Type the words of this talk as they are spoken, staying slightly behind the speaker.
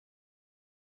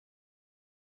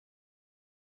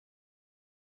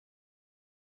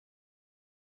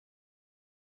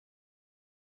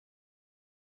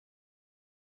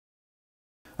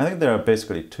I think there are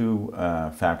basically two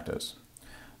factors.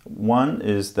 One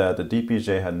is that the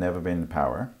DPJ had never been in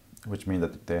power, which means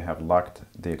that they have lacked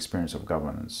the experience of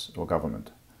governance or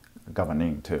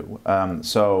governing too. I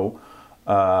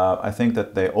think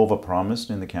that they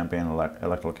overpromised in the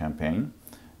electoral campaign,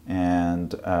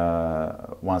 and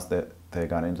once they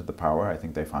got into the power, I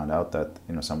think they found out that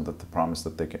some of the promise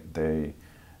that they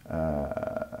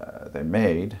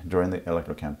made during the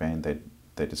electoral campaign, they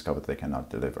discovered they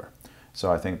cannot deliver. So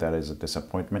I think that is a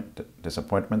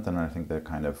disappointment, and I think they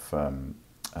kind of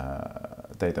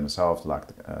they themselves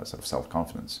lacked sort of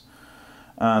self-confidence.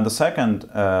 The second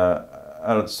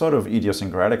sort of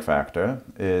idiosyncratic factor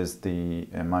is the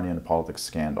money and politics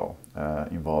scandal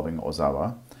involving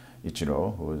Ozawa,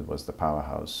 Ichiro, who was the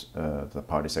powerhouse,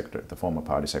 the former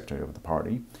party secretary of the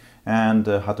party, and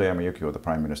Hatoyama Yukio, the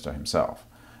Prime Minister himself.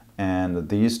 And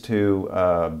these two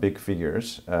big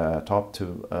figures, top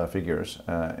two figures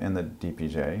in the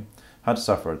DPJ, had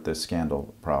suffered this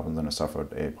scandal problem and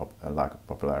suffered a lack of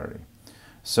popularity.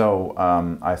 So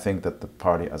I think that the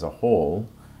party as a whole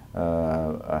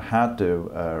had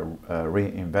to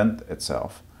reinvent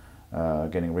itself,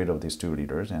 getting rid of these two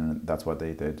leaders, and that's what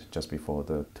they did just before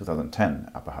the 2010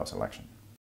 upper house election.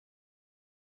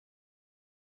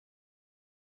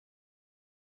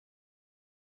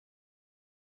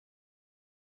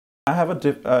 I have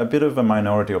a bit of a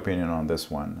minority opinion on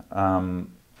this one.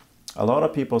 A lot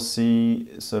of people see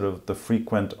sort of the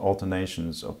frequent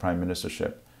alternations of prime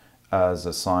ministership as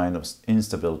a sign of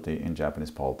instability in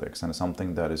Japanese politics, and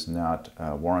something that is not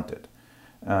warranted.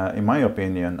 In my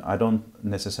opinion, I don't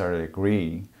necessarily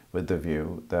agree with the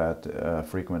view that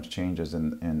frequent changes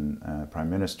in prime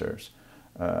ministers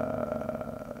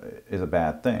is a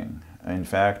bad thing. In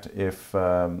fact, if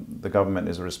the government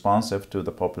is responsive to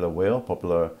the popular will,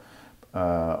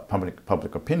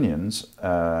 public opinions,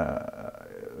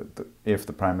 if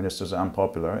the prime minister is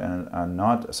unpopular and are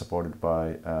not supported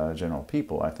by general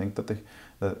people, I think that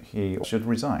he should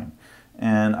resign.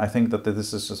 And I think that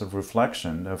this is just a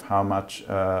reflection of how much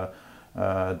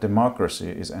democracy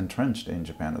is entrenched in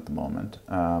Japan at the moment.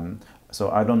 So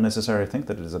I don't necessarily think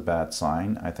that it is a bad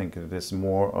sign. I think it is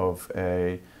more of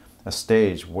a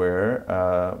stage where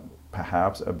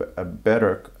perhaps a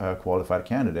better qualified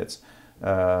candidates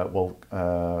will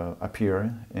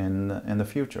appear in the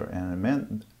future,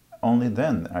 and only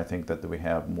then I think that we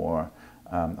have more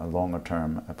a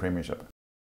longer-term premiership.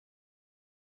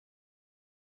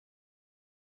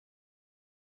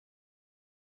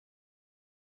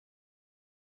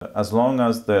 As long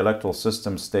as the electoral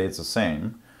system stays the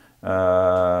same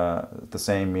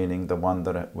meaning the one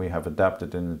that we have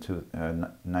adapted into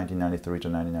 1993 to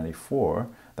 1994,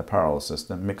 the parallel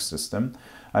system, mixed system,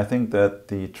 I think that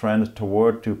the trend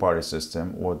toward two-party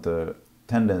system, or the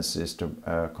tendencies to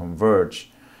converge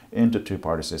into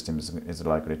two-party systems, is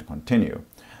likely to continue.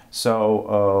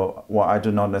 So well, I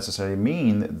do not necessarily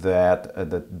mean that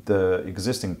the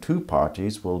existing two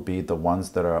parties will be the ones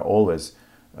that are always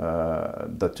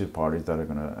the two parties that are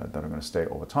gonna stay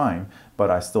over time, but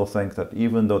I still think that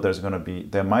even though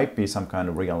there might be some kind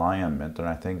of realignment, and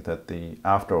I think that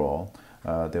after all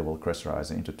they will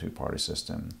crystallize into two-party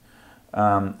system,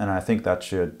 and I think that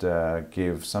should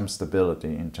give some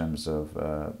stability in terms of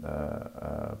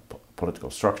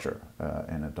political structure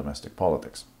in domestic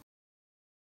politics.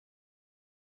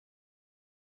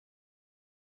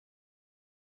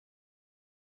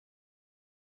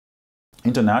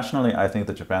 Internationally, I think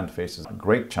that Japan faces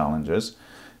great challenges,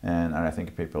 and I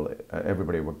think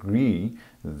everybody will agree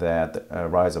that the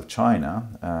rise of China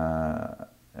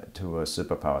to a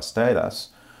superpower status,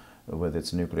 with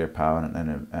its nuclear power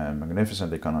and a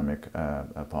magnificent economic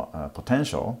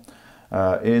potential,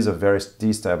 is a very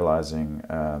destabilizing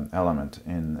element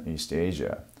in East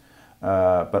Asia.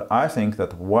 But I think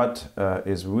that what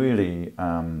is really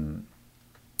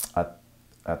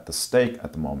at the stake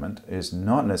at the moment is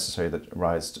not necessarily the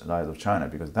rise of China,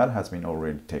 because that has been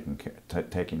already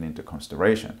taken into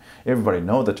consideration. Everybody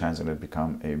knows that China is going to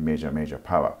become a major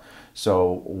power.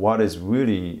 So what is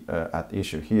really at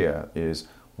issue here is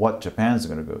what Japan is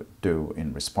going to do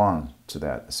in response to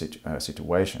that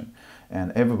situation.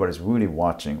 And everybody's really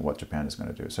watching what Japan is going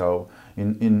to do. So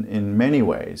in many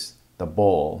ways, the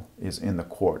ball is in the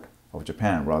court of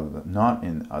Japan rather than not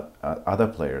in other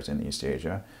players in East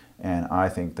Asia. And I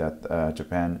think that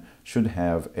Japan should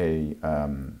have a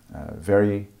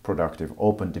very productive,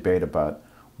 open debate about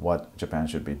what Japan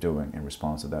should be doing in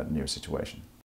response to that new situation.